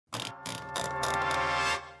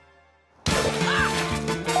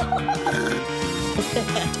Right.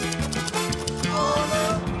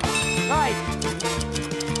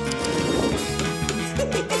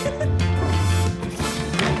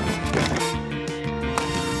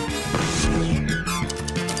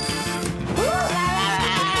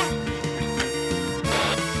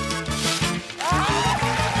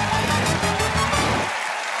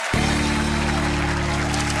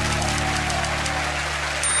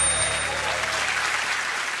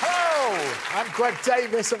 I'm Greg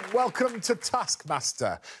Davies and welcome to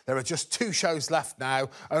Taskmaster. There are just 2 shows left now,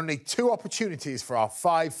 only 2 opportunities for our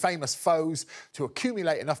 5 famous foes to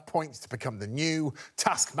accumulate enough points to become the new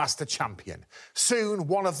Taskmaster Champion. Soon,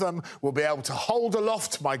 one of them will be able to hold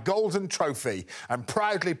aloft my golden trophy and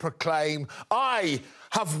proudly proclaim, I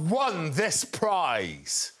have won this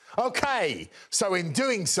prize. OK, so in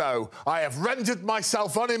doing so, I have rendered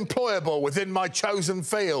myself unemployable within my chosen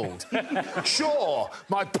field. Sure,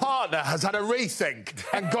 my partner has had a rethink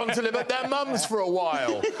and gone to live at their mum's for a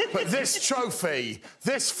while, but this trophy,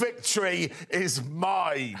 this victory is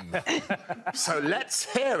mine. So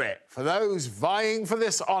let's hear it for those vying for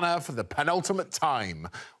this honour for the penultimate time.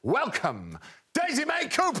 Welcome, Daisy May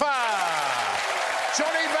Cooper,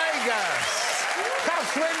 Johnny Vegas,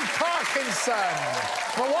 Katherine Parkinson,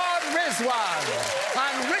 Mawaan, Rizwan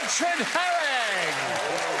and Richard Herring.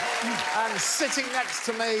 And sitting next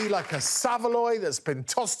to me like a Savoy that's been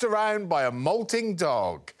tossed around by a molting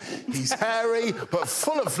dog. He's hairy but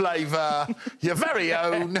full of flavour. Your very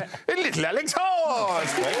own little Alex Horne.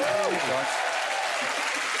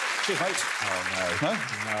 Cheers, mate. Oh, no. No?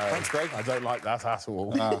 No. Thanks, Greg. I don't like that at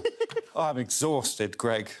all. I'm exhausted,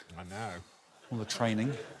 Greg. I know. All the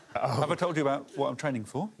training. Have I told you about what I'm training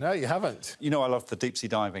for? No, you haven't. You know I love the deep-sea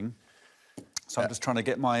diving, so I'm just trying to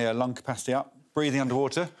get my lung capacity up, breathing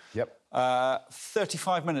underwater. Yep.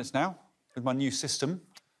 35 minutes now with my new system.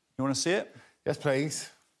 You want to see it? Yes, please.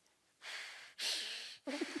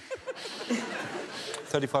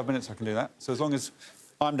 35 minutes I can do that. So as long as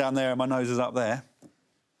I'm down there and my nose is up there,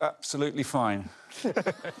 absolutely fine. Are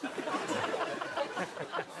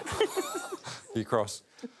you cross?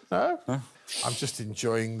 No? No? I'm just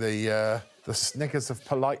enjoying the sniggers of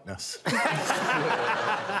politeness.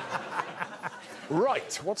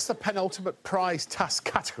 Right, what's the penultimate prize task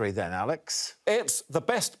category then, Alex? It's the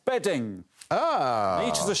best bedding. Ah.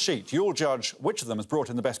 Each is a sheet. You'll judge which of them has brought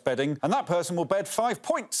in the best bedding, and that person will bed 5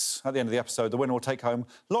 points. At the end of the episode, the winner will take home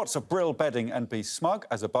lots of brill bedding and be smug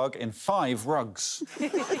as a bug in 5 rugs.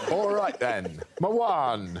 All right, then.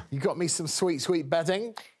 Mawaan, you got me some sweet, sweet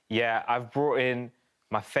bedding? Yeah, I've brought in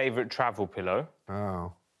my favourite travel pillow.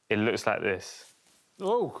 Oh. It looks like this.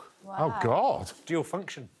 Oh. Wow. Oh, God. Dual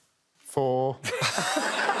function. For...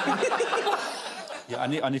 Yeah, I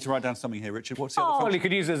need to write down something here, Richard. What's the other function? Well, you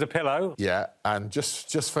could use it as a pillow. Yeah, and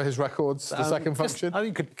just for his records, the second function?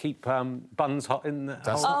 You could keep buns hot in the...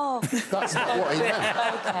 That's not what he meant.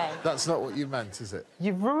 OK. That's not what you meant, is it?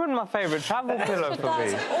 You've ruined my favourite travel pillow for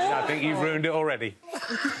me. I think you've ruined it already.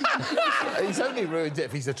 He's only ruined it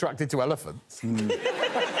if he's attracted to elephants.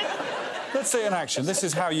 Let's see in action. This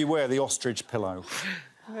is how you wear the ostrich pillow.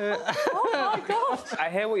 Oh, my God. I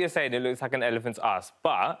hear what you're saying, it looks like an elephant's ass,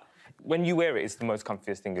 but when you wear it, it's the most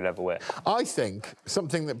comfiest thing you'll ever wear. I think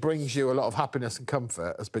something that brings you a lot of happiness and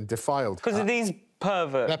comfort has been defiled. Because of these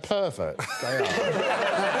perverts. They're perverts. They are.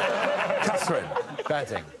 Catherine,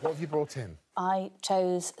 bedding. What have you brought in? I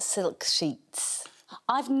chose silk sheets.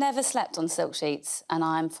 I've never slept on silk sheets, and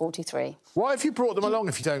I'm 43. Why have you brought them along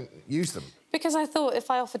if you don't use them? Because I thought if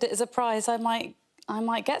I offered it as a prize, I might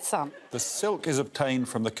get some. The silk is obtained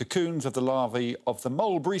from the cocoons of the larvae of the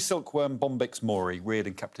mulberry silkworm Bombyx mori, reared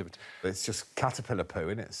in captivity. It's just caterpillar poo,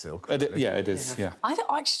 isn't it, silk? Yeah, it is, yeah. I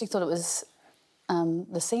actually thought it was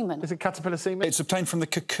the semen. Is it caterpillar semen? It's obtained from the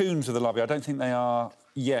cocoons of the larvae. I don't think they are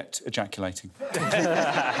yet ejaculating.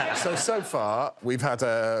 So far, we've had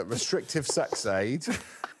a restrictive sex aid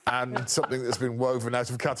and something that's been woven out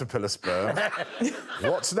of caterpillar sperm.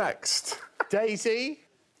 What's next? Daisy?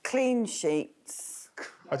 Clean sheets.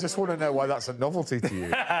 I just want to know why that's a novelty to you.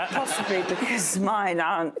 Possibly because mine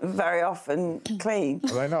aren't very often clean.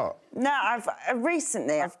 Are they not? No,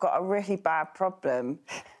 recently I've got a really bad problem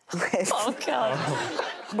with... Oh, God.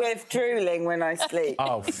 with drooling when I sleep.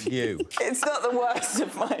 Oh, phew. It's not the worst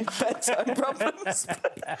of my bedtime problems,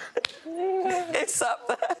 but it's up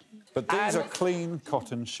there. But these are clean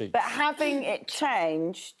cotton sheets. But having it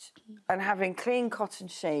changed and having clean cotton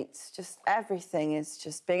sheets, just everything is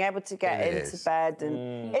just being able to get into bed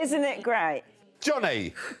and... Isn't it great?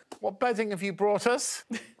 Johnny, what bedding have you brought us?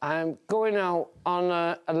 I'm going out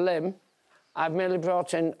on a limb. I've merely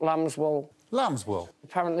brought in lamb's wool. Lamb's wool?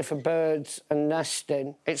 Apparently for birds and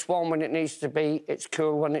nesting. It's warm when it needs to be, it's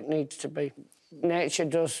cool when it needs to be. nature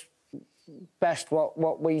does best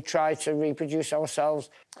what we try to reproduce ourselves.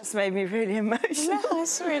 That's made me really emotional. No,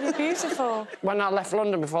 it's really beautiful. When I left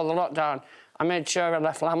London before the lockdown, I made sure I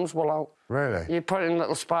left lamb's wool out. Really? You put it in a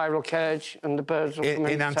little spiral cage and the birds will come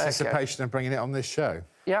in In anticipation of bringing it on this show?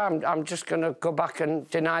 Yeah, I'm just going to go back and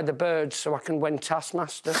deny the birds so I can win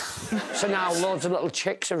Taskmaster. So now loads of little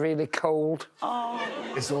chicks are really cold. Oh.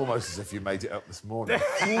 It's almost as if you made it up this morning.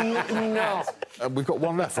 No. We've got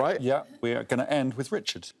one left, right? Yeah, we are going to end with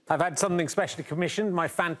Richard. I've had something specially commissioned, my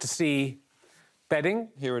fantasy bedding.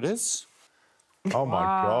 Here it is. Oh, my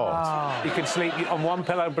God. You can sleep on one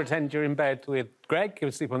pillow, pretend you're in bed with Greg. You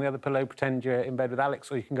can sleep on the other pillow, pretend you're in bed with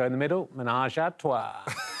Alex, or you can go in the middle. Ménage à trois.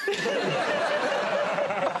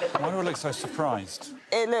 Why do I look so surprised?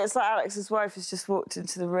 It looks like Alex's wife has just walked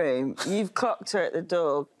into the room. You've clocked her at the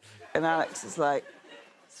door, and Alex is like,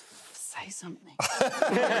 say something.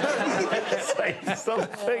 Say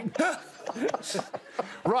something.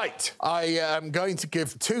 Right, I am going to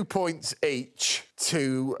give 2 points each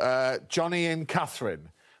to Johnny and Katherine,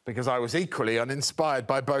 because I was equally uninspired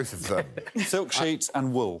by both of them. Silk sheets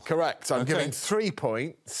and wool. Correct. I'm Okay. giving 3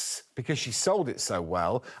 points because she sold it so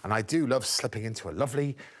well, and I do love slipping into a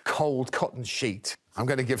lovely cold cotton sheet. I'm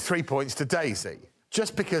going to give 3 points to Daisy,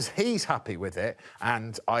 just because he's happy with it,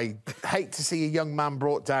 and I hate to see a young man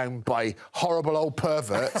brought down by horrible old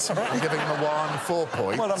perverts. I'm giving Mawaan 4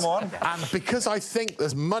 points. Well done, Mawaan. And because I think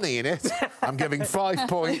there's money in it, I'm giving 5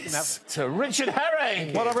 points to Richard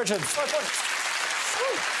Herring. Well done, Richard. 5 points.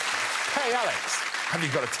 Hey, Alex, have you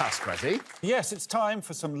got a task ready? Yes, it's time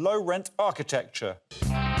for some low-rent architecture.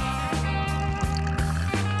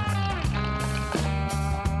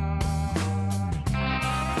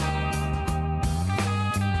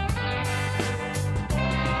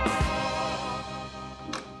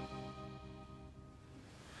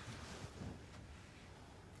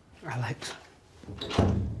 Alex.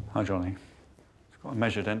 Hi, Johnny. It's got a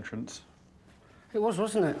measured entrance. It was,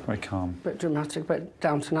 wasn't it? Very calm. Bit dramatic, bit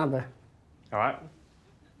Downton Abbey. All right.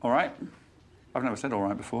 All right. I've never said all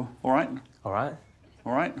right before. All right. All right.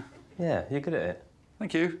 All right. Yeah, you're good at it.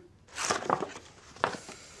 Thank you.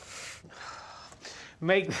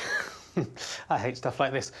 Make... I hate stuff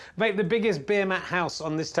like this. Make the biggest beer mat house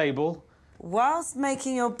on this table. Whilst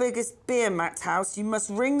making your biggest beer mat house, you must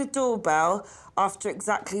ring the doorbell after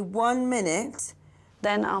exactly 1 minute.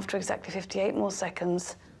 Then, after exactly 58 more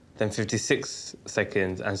seconds... Then 56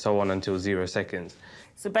 seconds and so on until 0 seconds.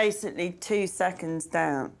 So basically 2 seconds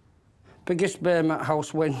down. Biggest beer mat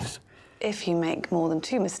house wins. If you make more than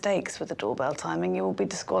 2 mistakes with the doorbell timing, you will be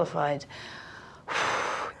disqualified.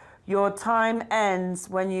 Your time ends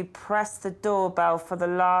when you press the doorbell for the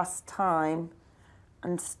last time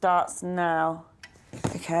and starts now.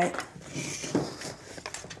 OK.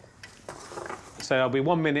 So I'll be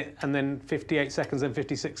 1 minute and then 58 seconds and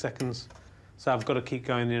 56 seconds. So I've got to keep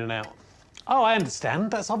going in and out. Oh, I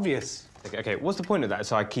understand. That's obvious. Okay, what's the point of that?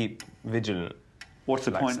 So I keep vigilant. What's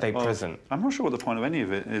the Like, point? stay of... present. I'm not sure what the point of any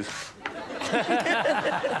of it is.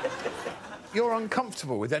 You're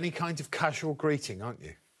uncomfortable with any kind of casual greeting, aren't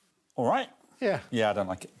you? All right. Yeah. Yeah, I don't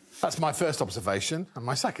like it. That's my first observation. And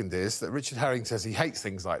my second is that Richard Herring says he hates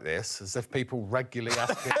things like this, as if people regularly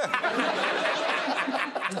ask him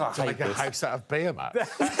to make a house out of beer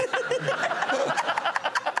mats.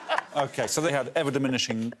 OK, so they had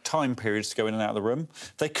ever-diminishing time periods to go in and out of the room.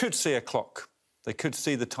 They could see a clock. They could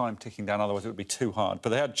see the time ticking down, otherwise it would be too hard.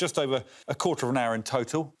 But they had just over a quarter of an hour in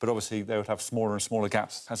total, but obviously they would have smaller and smaller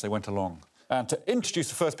gaps as they went along. And to introduce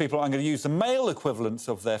the first people, I'm going to use the male equivalents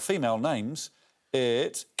of their female names.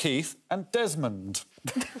 It's Keith and Desmond.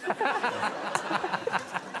 So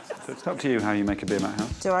it's up to you how you make a beer mat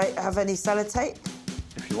house. Do I have any sellotape?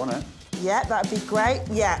 If you want it. Yeah, that'd be great.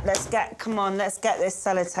 Yeah, come on, let's get this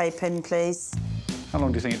sellotape in, please. How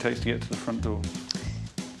long do you think it takes to get to the front door?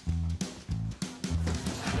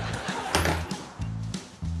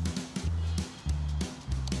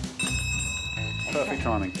 Perfect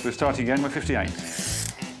timing. We're starting again with 58.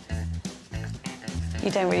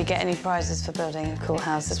 You don't really get any prizes for building a cool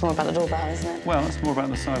house. It's more about the doorbell, isn't it? Well, it's more about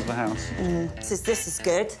the size of the house. This is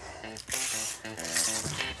good.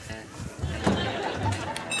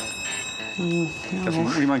 Catherine,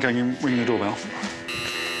 would you mind going and ringing the doorbell?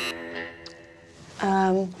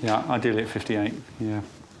 Yeah, ideally at 58, yeah.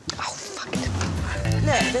 Oh, fuck it.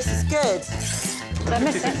 Look, this is good. Did I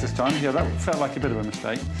miss 56 it? this time, yeah, that felt like a bit of a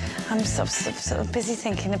mistake. I'm sort of busy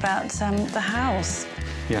thinking about the house.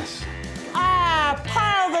 Yes. Ah,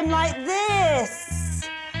 pile them like this.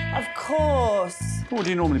 Of course. What do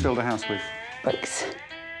you normally build a house with? Bricks.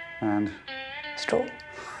 And? Straw.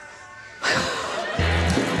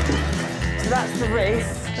 So that's the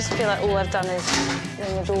roof. I just feel like all I've done is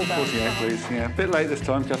ring the doorbell. 48, please. Yeah, a bit late this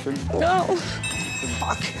time, Catherine. No.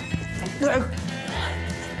 Fuck. No.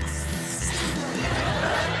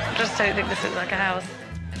 I just don't think this looks like a house.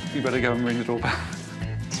 You better go and ring the doorbell.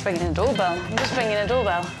 Just ringing a doorbell. I'm just ringing a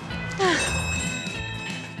doorbell.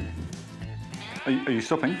 Are you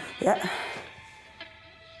stopping? Yeah.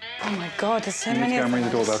 Oh my God, there's so You need many to go of and ring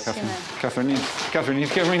them. the doorbell, Catherine. Catherine, you need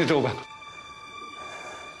to go and ring the doorbell.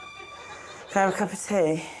 Can I have a cup of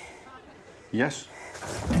tea? Yes.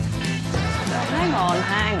 Hang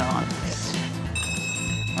on.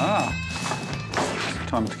 Ah.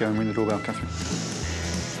 Time to go and ring the doorbell, Catherine.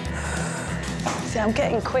 See, I'm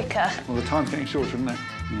getting quicker. Well, the time's getting shorter, isn't it?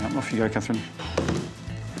 Yeah, off you go, Catherine.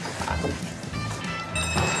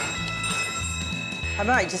 I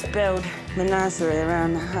might just build menagerie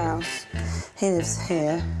around the house. He lives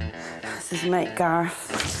here. That's his mate, Gareth.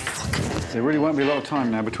 There really won't be a lot of time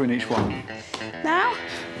now between each one. Now?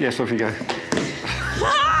 Yes, off you go.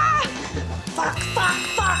 Ah! Fuck!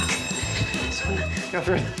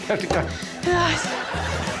 Catherine, you have to go. Yes.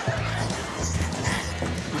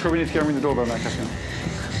 You probably need to go and ring the doorbell now, Catherine.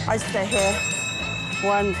 I stay here.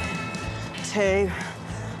 1, 2,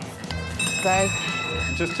 go.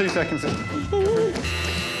 Just 2 seconds. Well,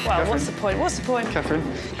 Catherine. what's the point? What's the point? Catherine.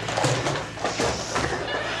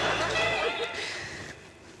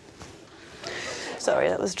 Sorry,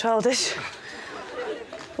 that was childish.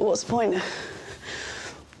 But what's the point?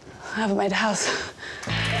 I haven't made a house.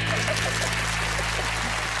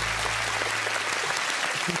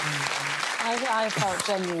 I felt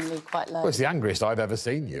genuinely quite low. Well, it's the angriest I've ever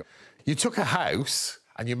seen you. You took a house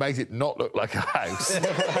and you made it not look like a house.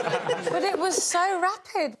 But it was so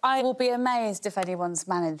rapid. I will be amazed if anyone's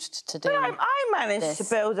managed to do I managed this. to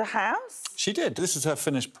build a house. She did. This is her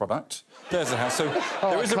finished product. There's the house. So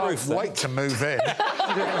there is a roof there. I can't wait to move in.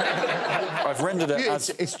 I've rendered it as...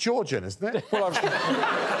 It's Georgian, isn't it? Well,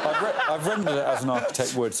 I've rendered it as an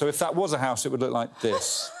architect would. So if that was a house, it would look like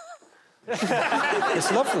this.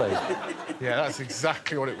 It's lovely. Yeah, that's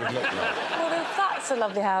exactly what it would look like. Well, if that's a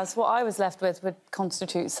lovely house, what I was left with would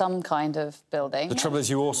constitute some kind of building. The trouble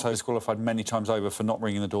is you also disqualified many times over for not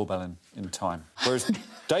ringing the doorbell in time. Whereas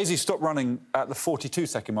Daisy stopped running at the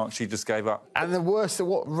 42-second mark, she just gave up. And the worst of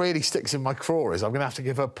what really sticks in my craw is I'm going to have to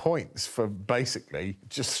give her points for basically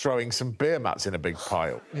just throwing some beer mats in a big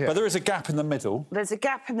pile. Yeah. But there is a gap in the middle. There's a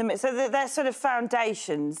gap in the middle. So they're sort of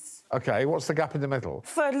foundations OK, what's the gap in the middle?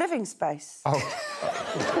 for living space. Oh,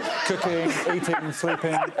 Cooking, eating,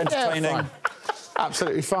 sleeping, entertaining. fine.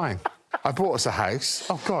 Absolutely fine. I bought us a house.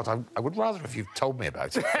 Oh, God, I would rather if you'd told me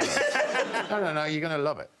about it. No, you're going to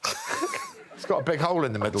love it. It's got a big hole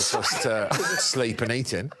in the middle for us to sleep and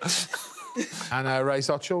eat in and raise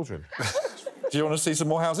our children. Do you want to see some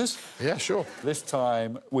more houses? Yeah, sure. This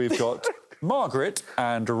time we've got Margaret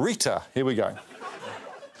and Rita. Here we go.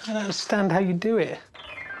 I don't understand how you do it.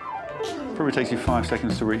 Probably takes you 5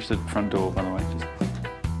 seconds to reach the front door, by the way.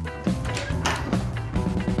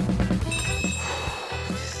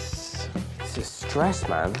 It's just stress,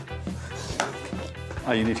 man.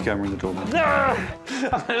 Oh, you need to go and ring the doorbell.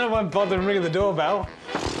 I don't know why I'm bothering ringing the doorbell.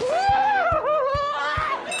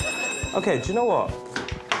 OK, do you know what?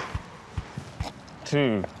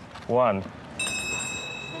 2, 1. What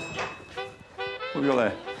have we got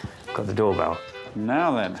there? Got the doorbell.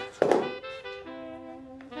 Now then.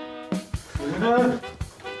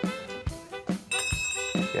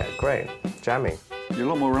 Yeah, great. Jammy. You're a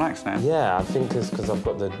lot more relaxed now. Yeah, I think it's because I've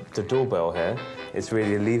got the doorbell here. It's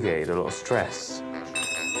really alleviated a lot of stress.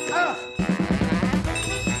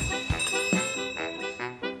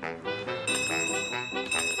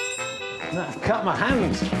 No, I've cut my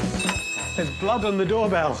hand. There's blood on the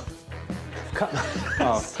doorbell. I've cut my,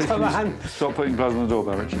 Please cut my hand. Stop putting blood on the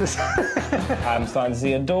doorbell, Richard. I'm starting to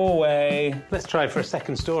see a doorway. Let's try for a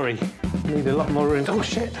second story. Need a lot more room. Oh,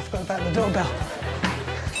 shit, I forgot about the doorbell.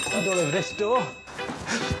 I'll go over this door.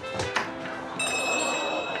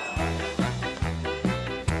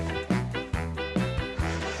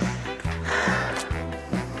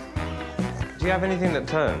 Do you have anything that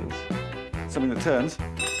turns? Something that turns.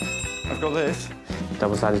 I've got this.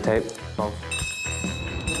 Double-sided tape. Oh.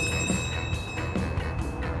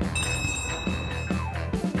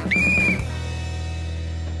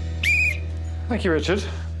 Thank you, Richard.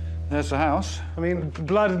 There's the house. I mean,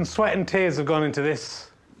 blood and sweat and tears have gone into this.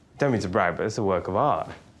 Don't mean to brag, but it's a work of art.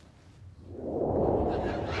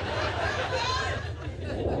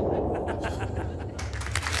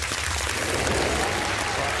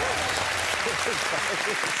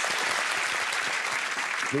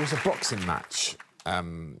 There was a boxing match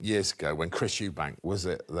years ago when Chris Eubank was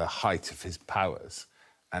at the height of his powers,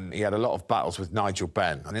 and he had a lot of battles with Nigel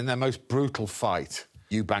Benn. And in their most brutal fight,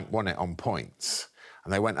 Eubank won it on points.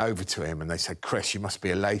 And they went over to him and they said, Chris, you must be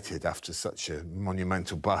elated after such a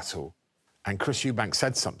monumental battle. And Chris Eubank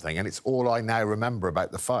said something, and it's all I now remember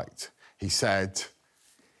about the fight. He said,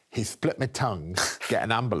 he split my tongue, get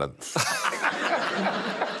an ambulance.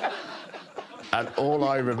 And all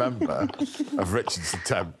I remember of Richard's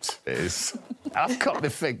attempt is, I've cut my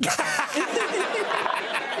finger.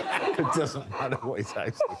 It doesn't matter what his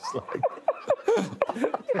house looks like.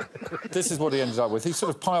 This is what he ended up with. He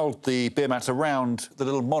sort of piled the beer mats around the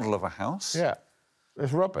little model of a house. Yeah,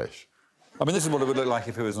 it's rubbish. I mean, this is what it would look like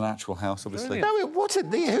if it was an actual house, obviously. No, it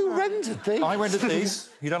wasn't. Who rented these? I rented these.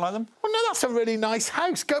 You don't like them? Well, no, that's a really nice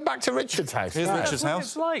house. Go back to Richard's house. Here's Richard's house.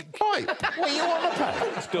 It's like. Right, what are you on about?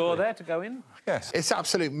 There's a door there to go in. Yes. It's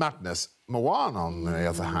absolute madness. Mawaan, on the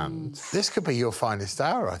other hand, this could be your finest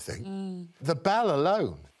hour, I think. The bell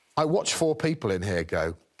alone. I watched 4 people in here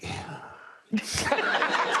go,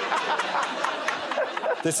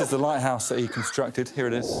 This is the lighthouse that he constructed. Here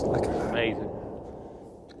it is. Look at that. Amazing.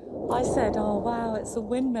 I said, oh, wow, it's a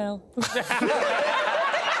windmill.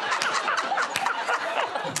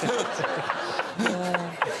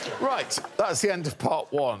 Right, that's the end of part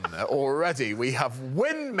 1. Already we have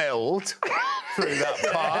windmilled through that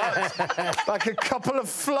part like a couple of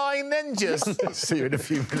flying ninjas. See you in a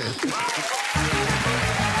few minutes.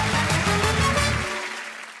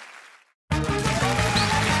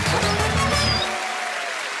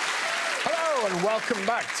 Welcome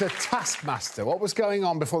back to Taskmaster. What was going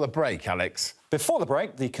on before the break, Alex? Before the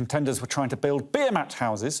break, the contenders were trying to build beer mat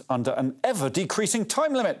houses under an ever-decreasing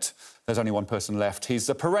time limit. There's only one person left. He's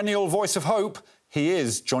the perennial voice of hope. He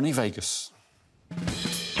is Johnny Vegas.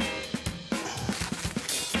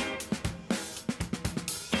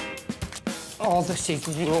 Oh, this is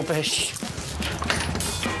rubbish.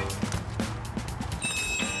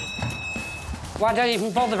 Why don't you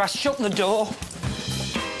even bother? I shut the door.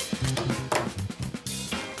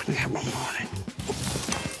 One morning.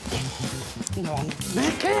 No,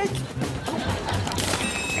 make it.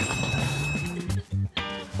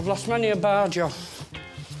 I've lost many a bar job,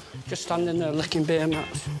 just standing there licking beer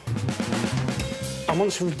mats. I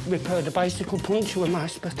once repaired a bicycle puncture with my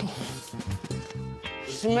spittle.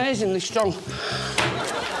 It's amazingly strong.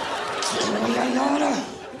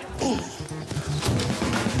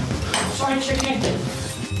 Sorry, chicken.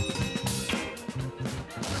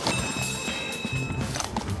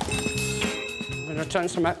 I'm going to turn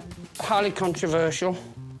something highly controversial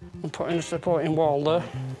and put in a supporting wall there.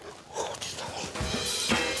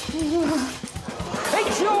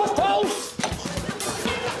 It's your fault!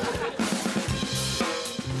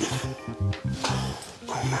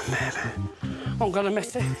 Come on, baby. I'm gonna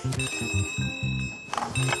miss it.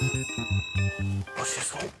 What's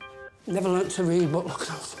this one? Never learnt to read, but look at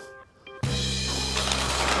that.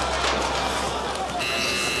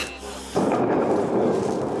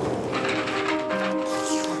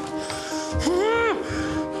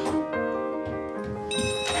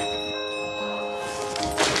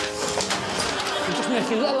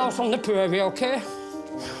 Making a little house on the prairie, OK?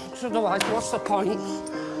 Because otherwise, what's the point?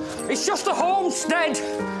 It's just a homestead!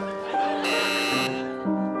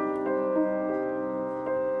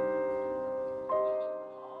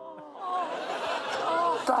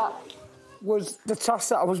 That was the task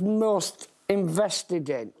that I was most invested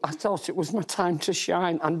in. I thought it was my time to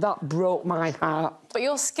shine, and that broke my heart. But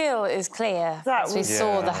your skill is clear, as we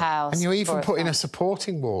saw the house. And you even put in a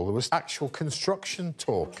supporting wall. There was actual construction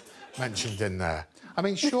talk mentioned in there. I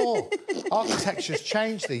mean, sure, architecture's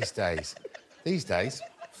changed these days. These days,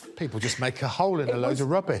 people just make a hole in a load of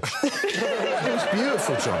rubbish. It was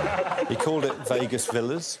beautiful, John. He called it Vegas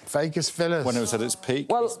Villas. Vegas Villas. When it was at its peak.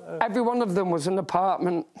 Well, every one of them was an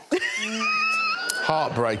apartment.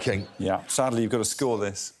 Heartbreaking. Yeah, sadly, you've got to score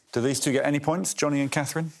this. Do these two get any points, Johnny and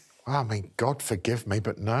Katherine? Well, I mean, God forgive me,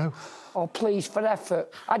 but no. Oh, please, for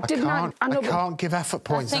effort. I can't give effort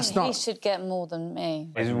points. I think he should get more than me.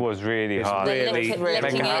 It was really hard. Making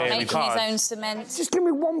his own cement. Just give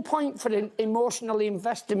me 1 point for emotionally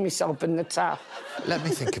investing myself in the task. Let me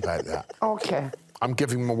think about that. OK. I'm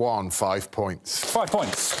giving Mawaan 5 points. 5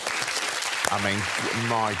 points. I mean,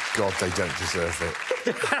 my God, they don't deserve it.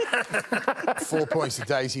 4 points to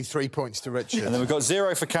Daisy, 3 points to Richard. And then we've got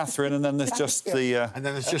 0 for Katherine, and then there's just the... And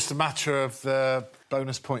then there's just a matter of the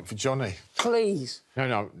bonus point for Johnny. Please.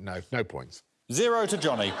 No points. 0 to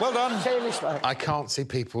Johnny. Well done. Seriously. I can't see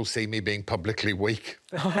people see me being publicly weak.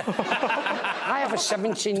 I have a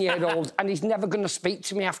 17-year-old, and he's never going to speak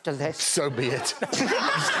to me after this. So be it.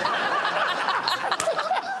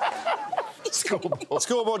 Scoreboard.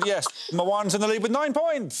 Scoreboard, yes. Mawaan's in the lead with 9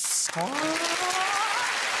 points.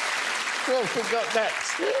 What have we got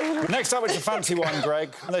next? Next up, it's a fancy one,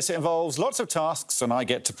 Greg. This involves lots of tasks, and I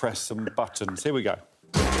get to press some buttons. Here we go.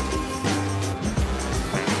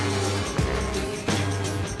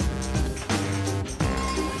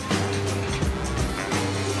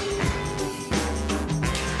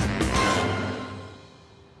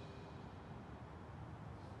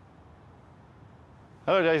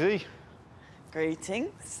 Hello, Daisy.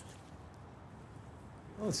 Greetings.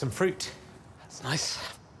 Oh, some fruit. That's nice.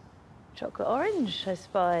 Chocolate orange, I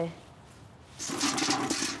spy.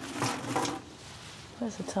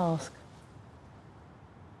 Where's the task?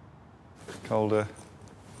 Colder.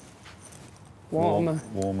 Warmer.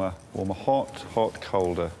 Warmer. Hot,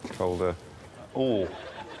 colder. Oh,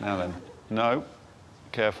 now then. No.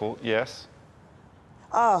 Careful. Yes.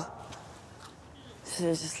 Oh. Should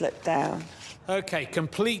have just looked down. OK,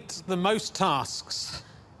 complete the most tasks.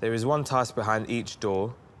 There is one task behind each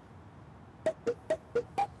door.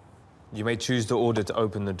 You may choose the order to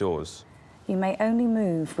open the doors. You may only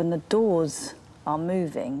move when the doors are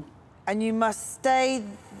moving. And you must stay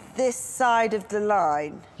this side of the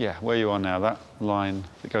line. Yeah, where you are now, that line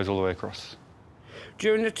that goes all the way across.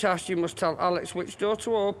 During the task, you must tell Alex which door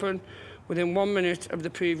to open within 1 minute of the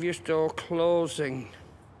previous door closing.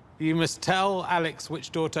 You must tell Alex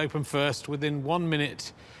which door to open first within 1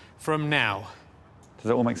 minute from now. Does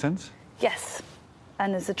that all make sense? Yes.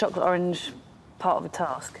 And is the chocolate orange part of a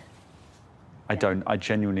task? I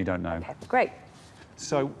genuinely don't know. Okay, great.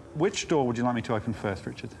 So, which door would you like me to open first,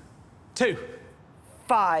 Richard? 2.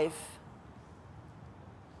 5.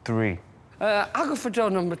 3. I'll go for door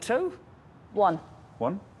number 2. 1.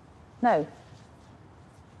 1? No.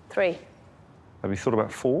 3. Have you thought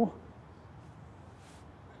about 4?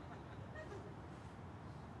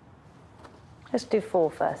 Let's do 4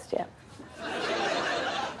 first, yeah.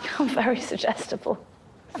 I'm very suggestible.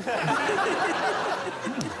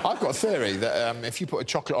 I've got a theory that if you put a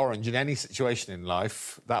chocolate orange in any situation in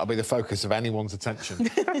life, that'll be the focus of anyone's attention.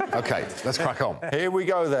 OK, let's crack on. Here we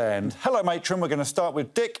go, then. Hello, matron. We're going to start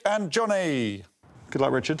with Dick and Johnny. Good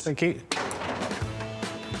luck, Richard. Thank you.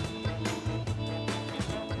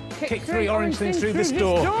 Kick 3 orange things through this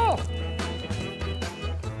door.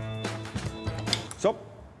 Stop.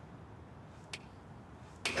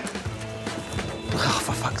 Oh,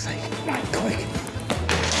 for fuck's sake. Right, quick.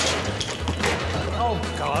 Oh,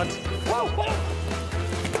 God. Whoa, whoa.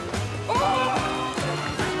 Oh!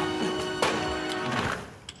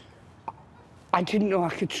 I didn't know I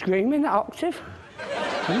could scream in that octave.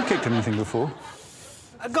 Have you kicked anything before?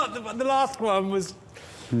 I got the last one was...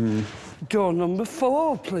 Door number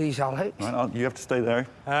 4, please, Alex. Right, you have to stay there.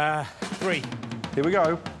 3. Here we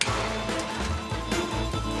go.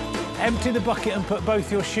 Empty the bucket and put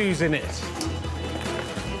both your shoes in it.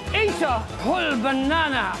 Eat a whole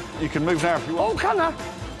banana. You can move now if you want. Oh, can I?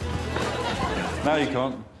 No, you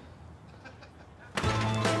can't. I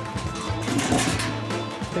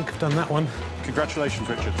think I've done that one. Congratulations,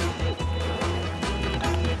 Richard.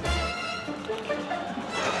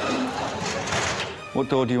 What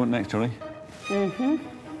door do you want next, Johnny?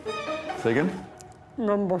 Say again?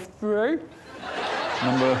 Number 3.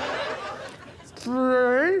 Number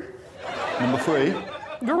 3. Number 3?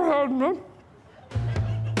 Go ahead, man.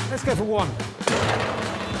 Let's go for 1.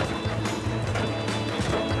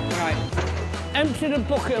 Right. Empty the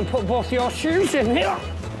bucket and put both your shoes in here.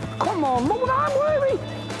 Come on, Mum, I'm weary.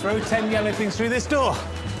 Throw 10 yellow things through this door.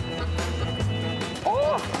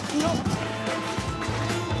 Oh, no.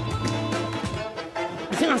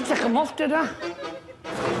 I think I'll take them off, did I?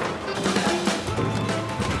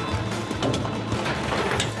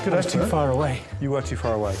 Good, I was too far away. You were too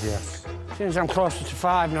far away, yes. Since I'm closer to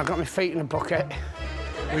 5 and I've got my feet in the bucket.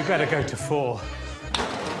 We better go to 4.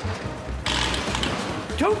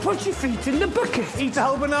 Don't put your feet in the bucket. Eat a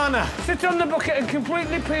whole banana. Sit on the bucket and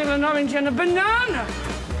completely peel an orange and a banana.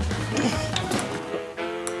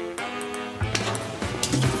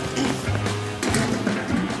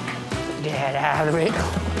 Get out of it.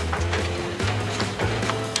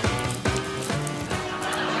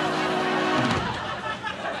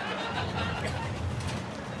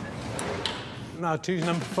 No, choose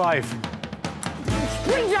number 5.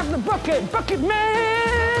 Bring out the bucket, bucket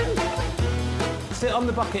man! Sit on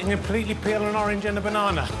the bucket and completely peel an orange and a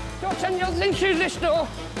banana. Don't send your things through this door.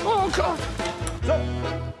 Oh, God. Stop.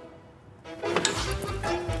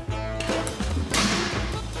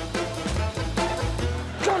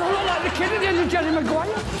 God, I look like the kid at the end of Jerry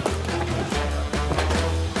Maguire.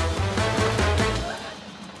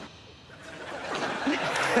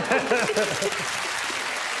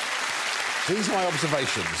 These are my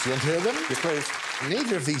observations. You want to hear them? Yes, please.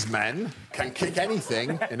 Neither of these men can kick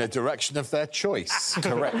anything in a direction of their choice.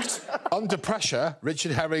 Correct. Under pressure,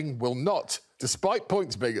 Richard Herring will not, despite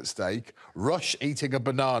points being at stake, rush eating a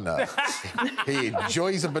banana. He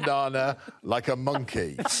enjoys a banana like a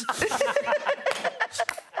monkey.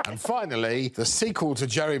 And finally, the sequel to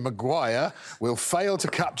Jerry Maguire will fail to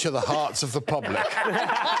capture the hearts of the public.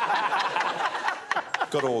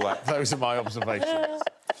 Got all that. Those are my observations.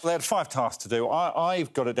 They had 5 tasks to do.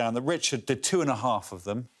 I've got it down that Richard did 2.5 of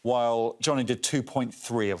them, while Johnny did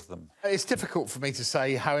 2.3 of them. It's difficult for me to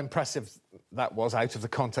say how impressive that was out of the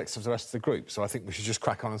context of the rest of the group, so I think we should just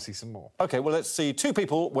crack on and see some more. OK, well, let's see 2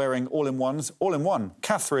 people wearing all-in-ones, all in one,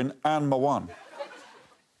 Katherine and Mawaan.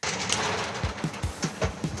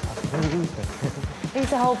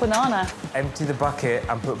 Eat a whole banana. Empty the bucket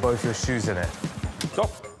and put both your shoes in it. Go.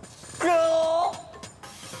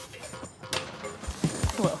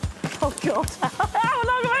 Oh, God.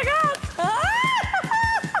 Oh, my God.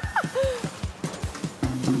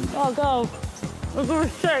 Oh, go. I'm going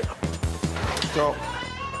to shake. Stop.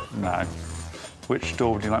 No. Which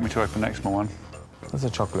door would you like me to open next, Mawaan? That's a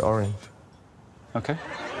chocolate orange. OK.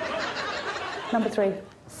 Number 3.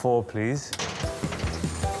 4, please.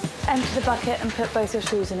 Empty the bucket and put both your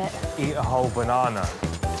shoes in it. Eat a whole banana.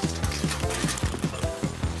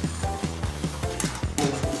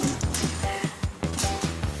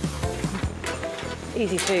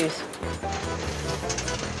 Easy twos.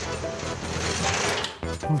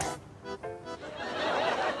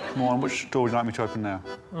 Mawaan, which door would you like me to open now?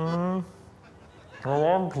 Number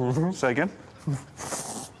 1, please. Say again.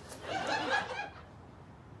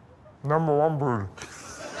 Number 1, please.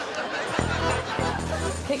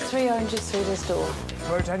 Pick 3 oranges through this door.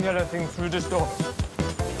 Throw 10 yellow things through this door.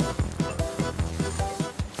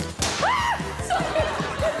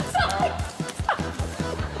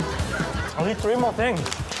 I need 3 more things.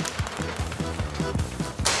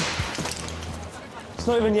 It's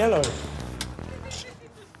not even yellow.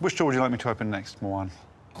 Which door would you like me to open next, Mawaan?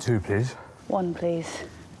 2, please. 1, please.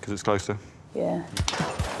 Because it's closer. Yeah.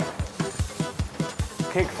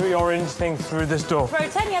 Kick 3 orange things through this door. Throw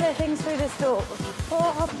 10 yellow things through this door.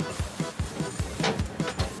 Oh.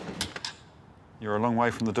 You're a long way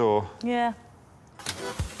from the door. Yeah.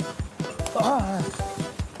 Ah.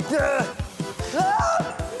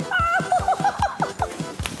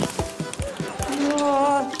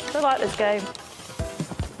 Oh, I like this game.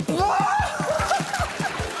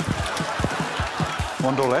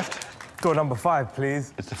 1 door left. Door number 5,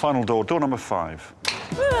 please. It's the final door, door number 5.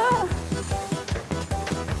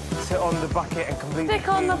 Sit on the bucket and completely Sit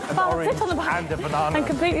on the peel an bucket. orange Sit on the bucket. and a banana. And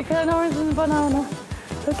completely peel an orange and a banana.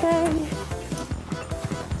 OK.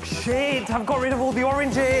 Shit, I've got rid of all the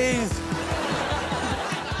oranges.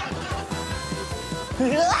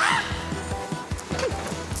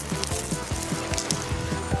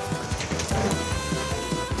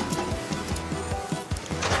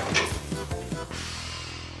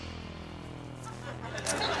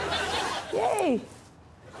 Yay.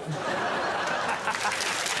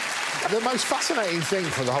 The most fascinating thing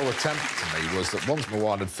for the whole attempt to me was that once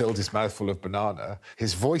Mawaan had filled his mouth full of banana,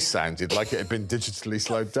 his voice sounded like it had been digitally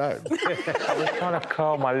slowed down. I was trying to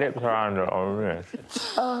curl my lips around it on this.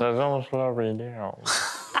 So it's almost slowing down.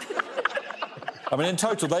 I mean, in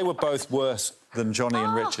total, they were both worse than Johnny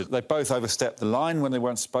and Richard. They both overstepped the line when they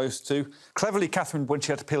weren't supposed to. Cleverly, Katherine, when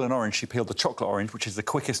she had to peel an orange, she peeled the chocolate orange, which is the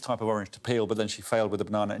quickest type of orange to peel, but then she failed with the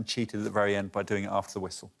banana and cheated at the very end by doing it after the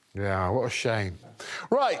whistle. Yeah, what a shame.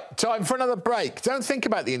 Right, time for another break. Don't think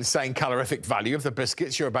about the insane calorific value of the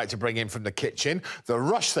biscuits you're about to bring in from the kitchen. The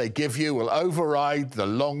rush they give you will override the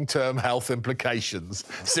long-term health implications.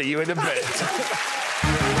 See you in a bit.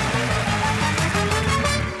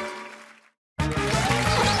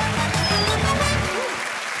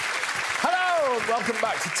 Welcome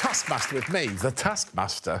back to Taskmaster with me, the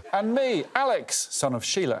Taskmaster. And me, Alex, son of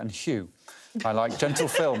Sheila and Hugh. I like gentle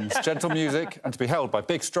films, gentle music, and to be held by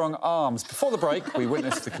big, strong arms. Before the break, we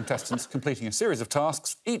witnessed the contestants completing a series of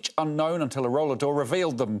tasks, each unknown until a roller door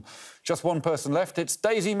revealed them. Just one person left. It's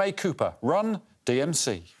Daisy May Cooper. Run,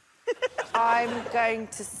 DMC. I'm going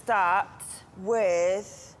to start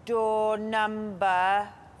with door number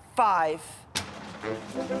 5. OK.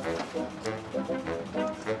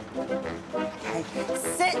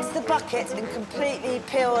 Sit the bucket and completely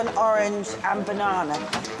peel an orange and banana.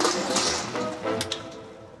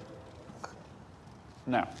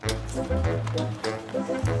 Now.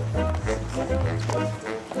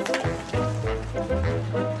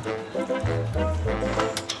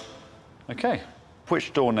 OK.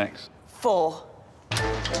 Which door next? 4.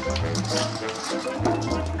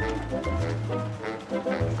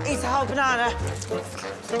 Eat a whole banana.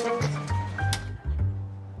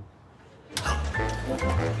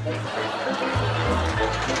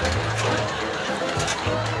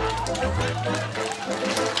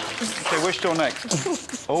 OK, which door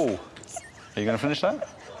next? Oh, are you going to finish that?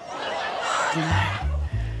 No.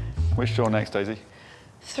 Which door next, Daisy?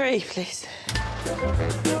 3, please.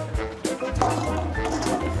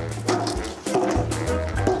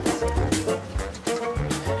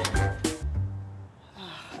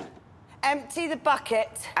 Empty the bucket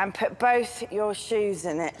and put both your shoes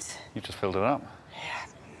in it. You just filled it up. Yeah.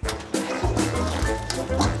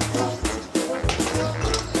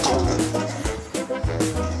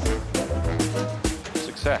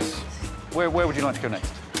 Success. Where would you like to go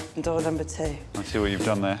next? Door number 2. Let's see what you've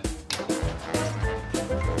done there.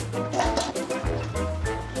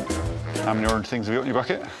 How many orange things have you got in your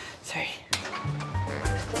bucket? 3.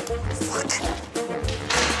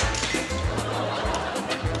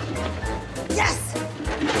 Yes!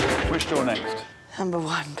 Which door next? Number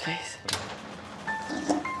 1, please.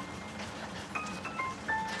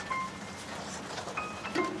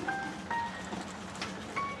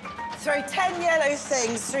 Throw 10 yellow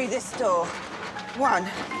things through this door. 1,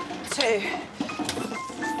 2.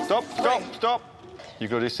 Stop, stop, stop.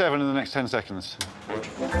 You've got to do 7 in the next 10 seconds. 3,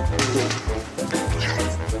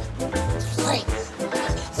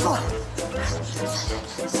 4.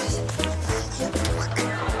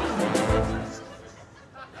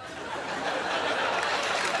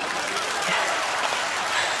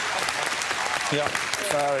 Yeah,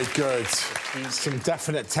 very good. Some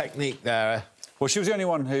definite technique there. Well, she was the only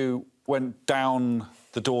one who went down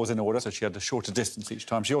the doors in order, so she had a shorter distance each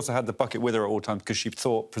time. She also had the bucket with her at all times because she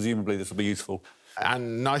thought, presumably, this would be useful.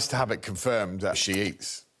 And nice to have it confirmed that she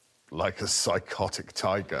eats like a psychotic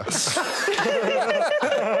tiger.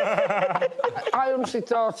 I honestly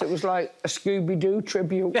thought it was like a Scooby-Doo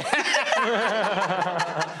tribute.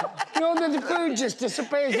 You know, the food just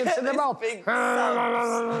disappears into the mouth.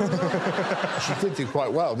 She did do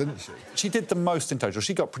quite well, didn't she? She did the most in total.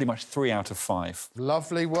 She got pretty much 3 out of 5.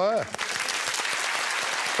 Lovely work.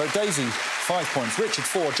 So Daisy, 5 points. Richard,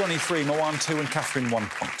 4. Johnny, 3. Mawaan, 2. And Katherine, 1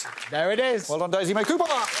 point. There it is. Well done, Daisy May Cooper.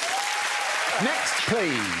 Next,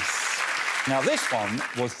 please. Now, this one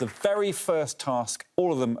was the very first task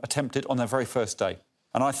all of them attempted on their very first day.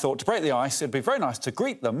 And I thought, to break the ice, it'd be very nice to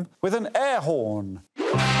greet them with an air horn.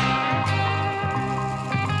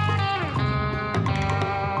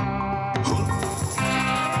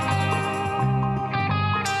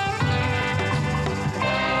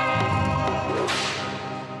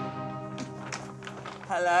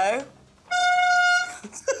 Hello?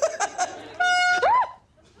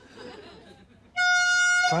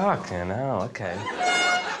 Fucking hell, OK.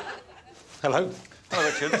 Hello. Hello,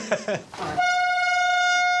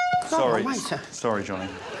 Richard. Sorry, Johnny.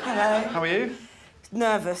 Hello. How are you?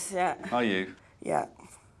 Nervous, yeah. Are you? Yeah.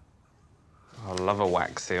 I love a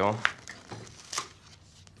wax seal.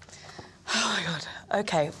 Oh, my God.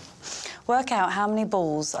 OK. Work out how many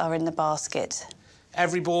balls are in the basket.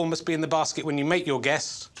 Every ball must be in the basket when you make your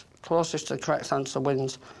guess. Closest to the correct answer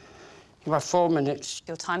wins. You have 4 minutes.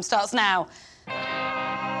 Your time starts now.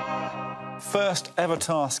 First ever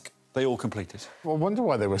task they all completed. Well, I wonder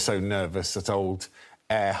why they were so nervous at old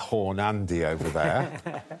Air Horne Andy over there.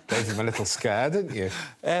 Gave him a little scare, didn't you?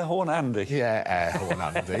 Air Horne Andy? Yeah, Air Horne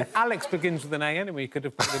Andy. Alex begins with an A anyway. You could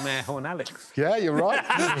have put him Air Horne Alex. Yeah, you're right.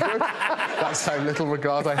 That's how little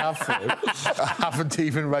regard I have for him. I haven't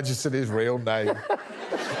even registered his real name.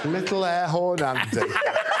 Little Air Horne Andy.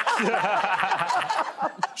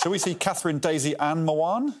 Shall we see Katherine, Daisy and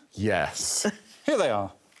Mawaan? Yes. Here they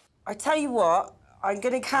are. I tell you what, I'm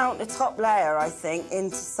going to count the top layer, I think,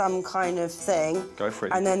 into some kind of thing. Go for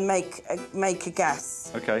it. And then make a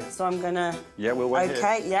guess. OK. So I'm going to... Yeah, we'll wait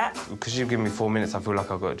OK, yeah. Because you've given me 4 minutes, I feel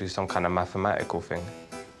like I've got to do some kind of mathematical thing.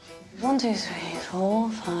 1, 2, 3, 4,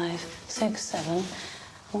 5, 6, 7.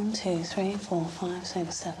 1, 2, 3, 4, 5,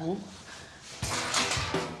 6, 7.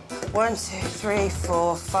 1, 2, 3,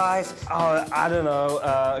 4, 5. Oh, I don't know.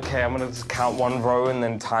 OK, I'm going to just count one row and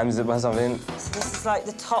then times it by something. So this is like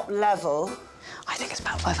the top level. I think it's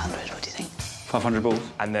about 500. What do you think? 500 balls.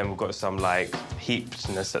 And then we've got some, like,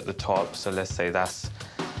 heapedness at the top. So let's say that's...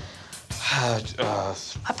 I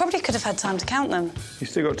probably could have had time to count them. You've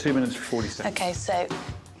still got 2 minutes and 40 seconds. OK, so...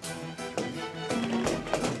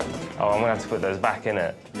 Oh, I'm going to have to put those back in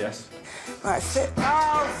it. Yes. Right,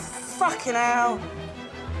 oh, fucking hell.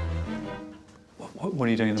 What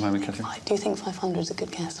are you doing at the moment, Katherine? I do think 500 is a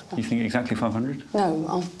good guess. You think exactly 500? No,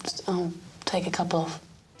 I'll take a couple off.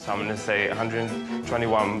 So I'm going to say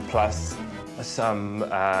 121 plus some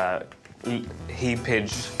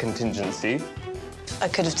heapage contingency. I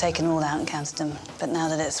could have taken all out and counted them, but now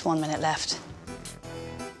that it's 1 minute left...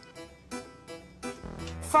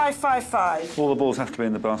 5, 5, 5. All the balls have to be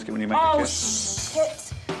in the basket when you make a Oh, guess.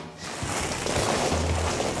 shit.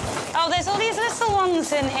 Oh, there's all these little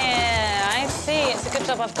ones in here. I see. It's a good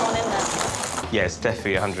job I've gone in there. Yeah, it's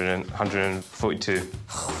definitely 142.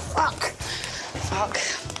 Fuck. Fuck.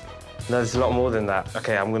 No, there's a lot more than that.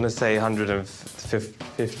 OK, I'm going to say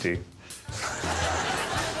 150.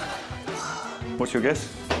 What's your guess?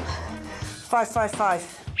 5, 5, 5.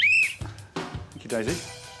 Thank you, Daisy.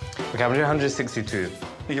 OK, I'm doing 162.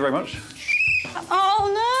 Thank you very much. Oh,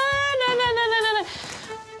 no.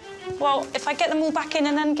 Well, if I get them all back in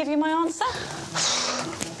and then give you my answer?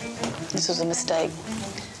 This was a mistake.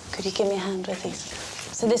 Could you give me a hand with these?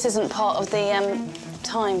 So this isn't part of the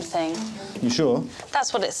time thing? You sure?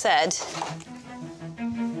 That's what it said.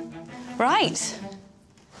 Right.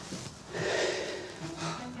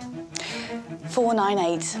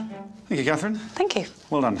 498. Thank you, Catherine. Thank you.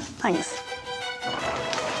 Well done. Thanks.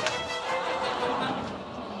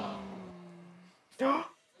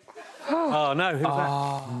 Oh, no, who's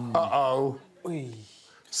that? Uh-oh.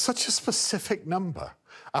 Such a specific number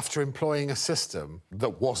after employing a system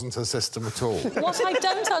that wasn't a system at all. What I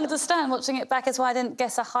don't understand watching it back is why I didn't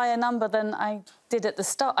guess a higher number than I did at the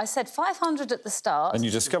start. I said 500 at the start. And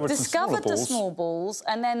you discovered some smaller balls. the small balls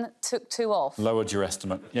and then took 2 off. Lowered your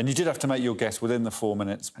estimate. And you did have to make your guess within the 4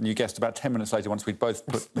 minutes. And you guessed about 10 minutes later once we'd both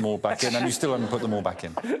put them all back in, and you still haven't put them all back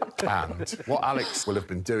in. And what Alex will have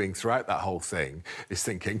been doing throughout that whole thing is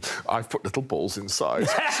thinking, I've put little balls inside.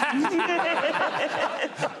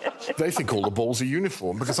 They think all the balls are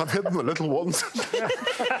uniform because I've hidden the little ones.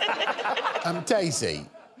 Daisy,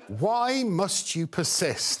 why must you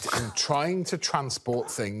persist in trying to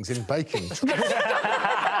transport things in baking trays?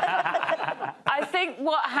 I think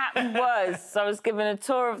what happened was I was given a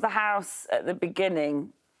tour of the house at the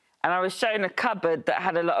beginning and I was shown a cupboard that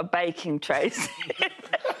had a lot of baking trays.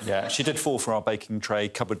 Yeah, she did fall for our baking tray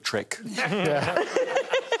cupboard trick. Yeah.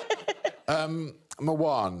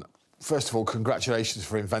 Mawaan, first of all, congratulations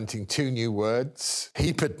for inventing 2 new words,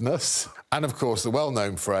 heapedness, and, of course, the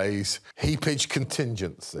well-known phrase, heapage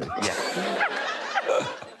contingency. Yeah.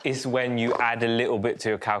 It's when you add a little bit to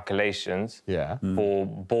your calculations for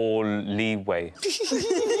ball leeway.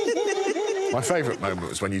 My favourite moment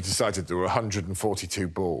was when you decided there were 142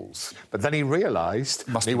 balls. But then he realised,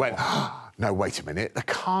 he went, no, wait a minute, there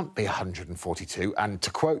can't be 142, and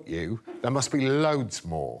to quote you, there must be loads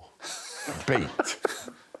more. Beat.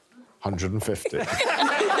 150. But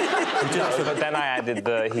then I added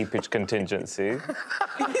the heapage contingency.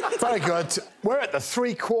 Very good. We're at the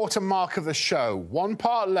 3/4 mark of the show. 1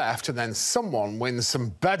 part left, and then someone wins some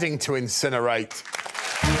bedding to incinerate.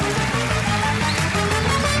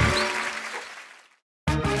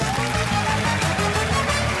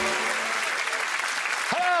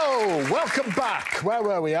 Welcome back. Where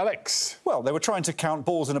were we, Alex? Well, they were trying to count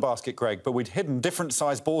balls in a basket, Greg, but we'd hidden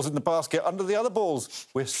different-sized balls in the basket under the other balls.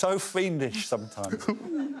 We're so fiendish sometimes.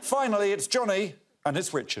 Finally, it's Johnny and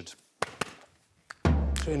it's Richard.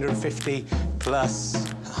 350 plus...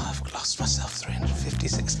 Oh, I've lost myself. 350,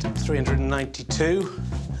 60, 392.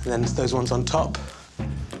 And then those ones on top.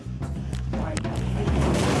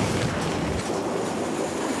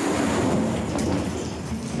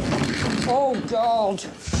 Oh, God.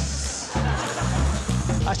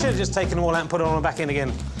 I should have just taken them all out and put them all back in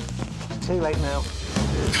again. Too late now.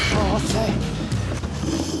 Oh, what's that?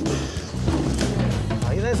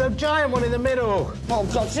 Oh, there's a giant one in the middle. Oh,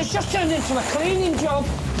 God, this just turned into a cleaning job.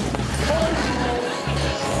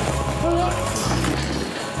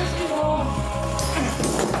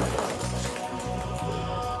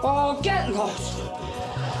 Oh, get lost.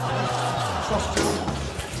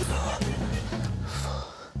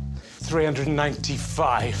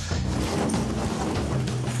 395.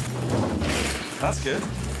 That's good.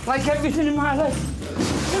 Like everything in my life.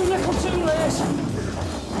 Too little, too late.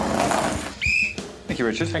 Thank you,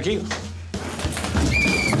 Richard. Thank you.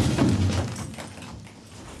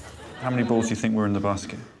 How many balls do you think were in the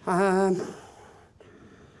basket?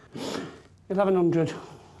 1,100.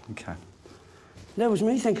 OK. There was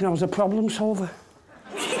me thinking I was a problem solver.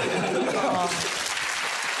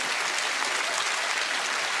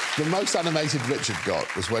 The most animated Richard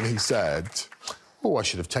got was when he said, oh, I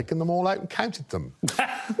should have taken them all out and counted them.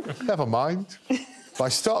 Never mind. By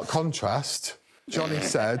stark contrast, Johnny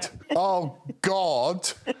said, oh,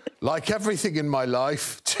 God, like everything in my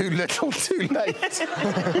life, too little, too late.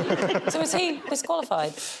 So was he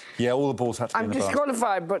disqualified? Yeah, all the balls had to be in the basket. I'm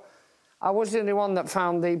disqualified, but I was the only one that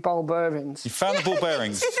found the ball bearings. You found the ball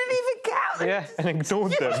bearings? You didn't even count them. Yeah, and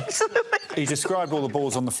ignored them. He described all the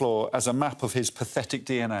balls on the floor as a map of his pathetic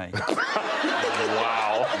DNA.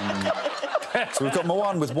 Wow. So we've got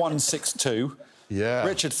Mawaan with 162. Yeah.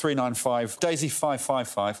 Richard 395, Daisy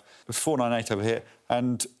 555, with 498 over here,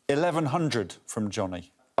 and 1100 from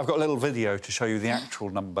Johnny. I've got a little video to show you the actual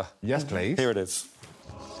number. Yes, please. Here it is.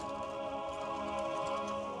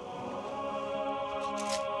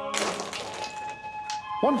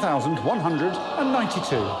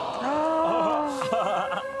 $1,192.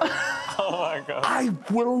 I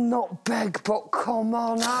will not beg, but come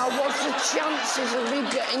on now. What's the chances of me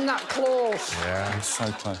getting that close? Yeah. I'm so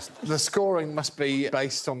close. The scoring must be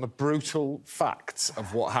based on the brutal facts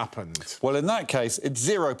of what happened. Well, in that case, it's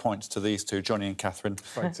 0 points to these two, Johnny and Katherine.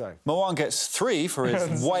 Right, so. Mawaan gets 3 for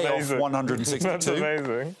his way amazing. off 162. That's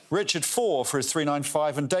amazing. Richard 4 for his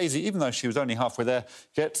 395, and Daisy, even though she was only halfway there,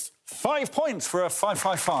 gets 5 points for a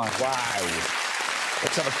 555. Wow.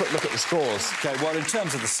 Let's have a quick look at the scores. OK, well, in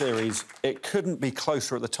terms of the series, it couldn't be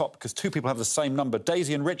closer at the top because two people have the same number.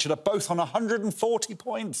 Daisy and Richard are both on 140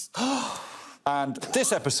 points. And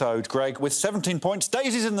this episode, Greg, with 17 points,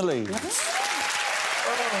 Daisy's in the lead. Wow.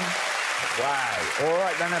 All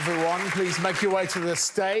right, then, everyone, please make your way to the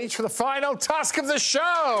stage for the final task of the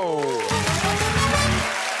show.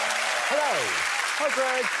 Hello. Hi,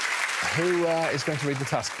 Greg. Who is going to read the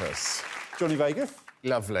task first? Johnny Vegas.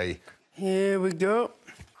 Lovely. Here we go.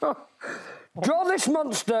 Draw this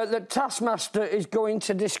monster that Taskmaster is going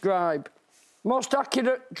to describe. Most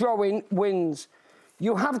accurate drawing wins.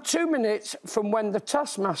 You have 2 minutes from when the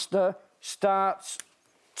Taskmaster starts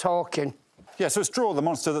talking. Yeah, so let's draw the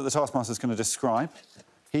monster that the Taskmaster's going to describe.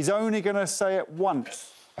 He's only going to say it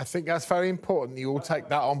once. I think that's very important. You all take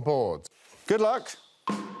that on board. Good luck.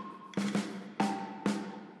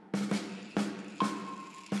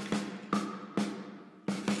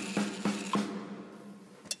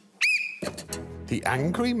 The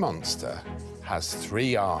angry monster has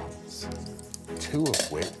 3 arms, 2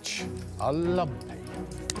 of which are lumpy.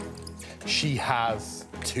 She has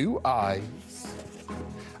 2 eyes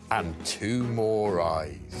and 2 more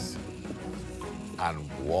eyes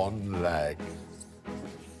and 1 leg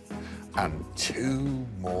and 2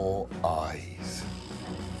 more eyes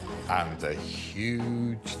and a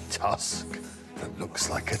huge tusk that looks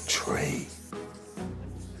like a tree.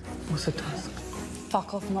 What's a tusk?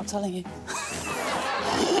 Fuck off, I'm not telling you.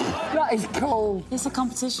 That is cold. It's a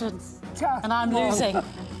competition, and I'm losing.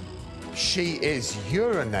 She is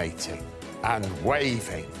urinating and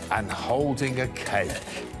waving and holding a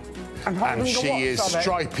cake. And she is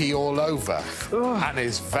stripy all over and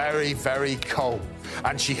is very, very cold.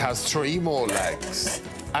 And she has 3 more legs.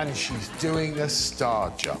 And she's doing a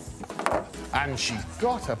star jump. And she's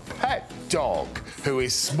got a pet dog who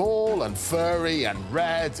is small and furry and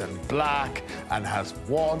red and black and has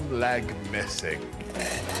 1 leg missing.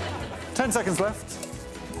 10 seconds left.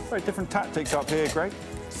 Very different tactics up here, Greg.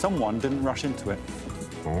 Someone didn't rush into it.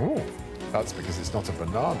 Oh, that's because it's not a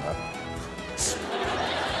banana.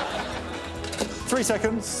 3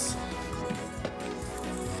 seconds.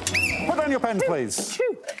 Put down your pen, please.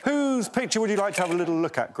 Whose picture would you like to have a little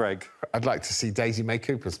look at, Greg? I'd like to see Daisy May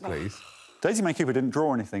Cooper's, please. Daisy May Cooper didn't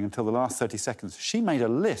draw anything until the last 30 seconds. She made a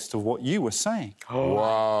list of what you were saying. Oh.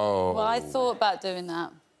 Whoa. Well, I thought about doing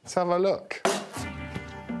that. Let's have a look.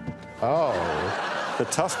 Oh. The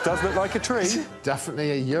tusk does look like a tree.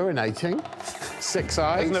 Definitely a urinating. 6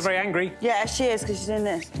 eyes. Isn't it very angry? Yeah, she is, because she's in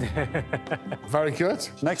this. Very good.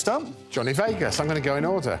 Next up. Johnny Vegas. I'm going to go in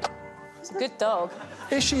order. It's a good dog.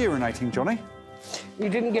 Is she urinating, Johnny? You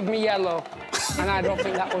didn't give me yellow, and I don't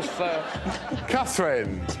think that was fair.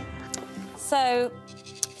 Katherine. So,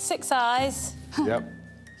 6 eyes. Yep.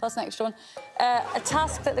 Plus an extra one. A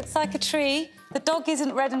tusk that looks like a tree. The dog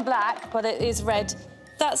isn't red and black, but it is red.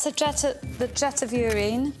 That's the jet of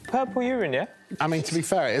urine. Purple urine, yeah? I mean, to be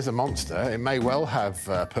fair, it is a monster. It may well have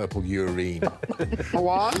purple urine.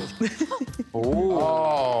 Mawaan?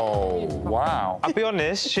 Oh, wow. I'll be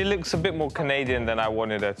honest, she looks a bit more Canadian than I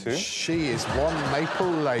wanted her to. She is one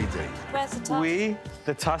maple lady. Where's the tusk?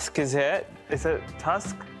 The tusk is here. Is it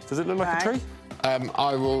tusk? Does it look like a tree?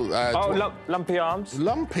 I will... lumpy arms.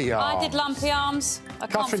 Lumpy arms. I did lumpy arms. I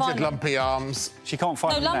can't Katherine find did lumpy arms. She can't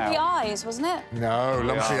find them. them No, lumpy now. eyes, wasn't it? No,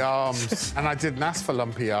 lumpy arms. And I didn't ask for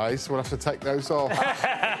lumpy eyes. We'll have to take those off.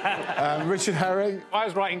 Richard Herring. I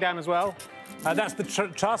was writing down as well. That's the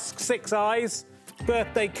tusk, 6 eyes,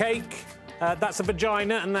 birthday cake. That's a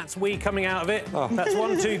vagina, and that's wee coming out of it. Oh. That's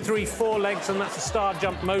 1, 2, 3, 4 legs, and that's a star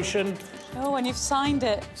jump motion. Oh, and you've signed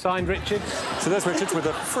it. Signed, Richard. So there's Richard with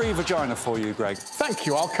a free vagina for you, Greg. Thank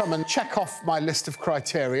you. I'll come and check off my list of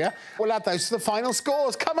criteria. We'll add those to the final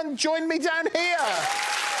scores. Come and join me down here.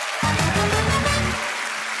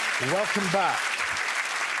 Welcome back.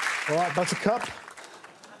 All right, Buttercup.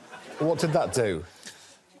 What did that do?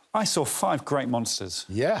 I saw 5 great monsters.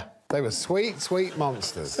 Yeah. They were sweet, sweet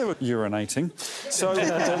monsters. They were urinating. So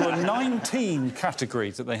there were 19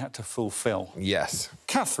 categories that they had to fulfil. Yes.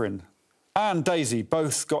 Katherine and Daisy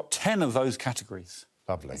both got 10 of those categories.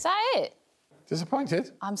 Lovely. Is that it?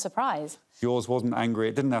 Disappointed? I'm surprised. Yours wasn't angry.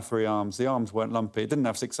 It didn't have 3 arms. The arms weren't lumpy. It didn't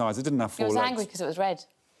have 6 eyes. It didn't have 4 legs. It was angry because it was red.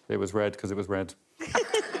 It was red because it was red.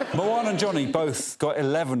 Mawaan and Johnny both got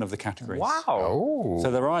 11 of the categories. Wow. Oh.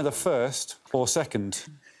 So they're either first or second.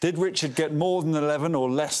 Did Richard get more than 11 or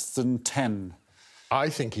less than 10? I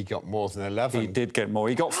think he got more than 11. He did get more.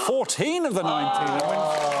 He got 14 of the 19. Oh.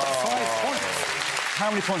 5 points. How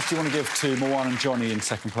many points do you want to give to Mawaan and Johnny in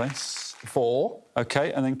second place? 4.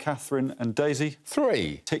 OK, and then Katherine and Daisy?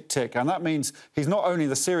 3. Tick, tick. And that means he's not only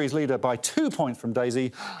the series leader by 2 points from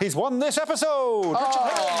Daisy, he's won this episode!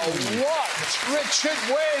 Oh, what? Richard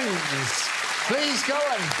wins! Please go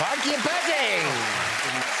and bag your bedding!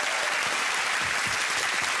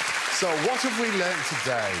 So what have we learnt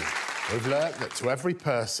today? We've learnt that to every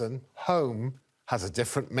person, home has a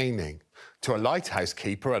different meaning. To a lighthouse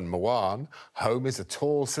keeper and Mawaan, home is a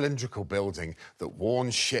tall, cylindrical building that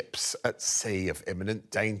warns ships at sea of imminent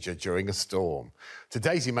danger during a storm. To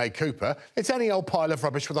Daisy May Cooper, it's any old pile of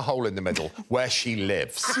rubbish with a hole in the middle, where she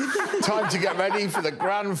lives. Time to get ready for the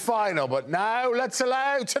grand final, but now let's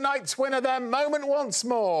allow tonight's winner their moment once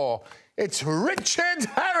more. It's Richard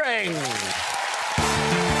Herring!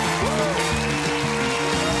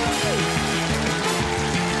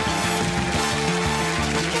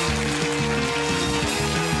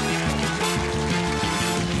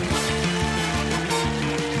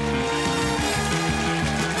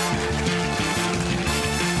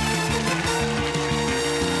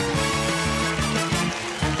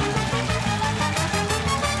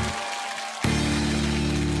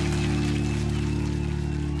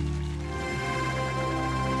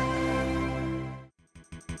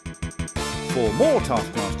 For more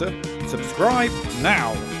Taskmaster, subscribe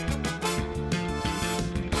now.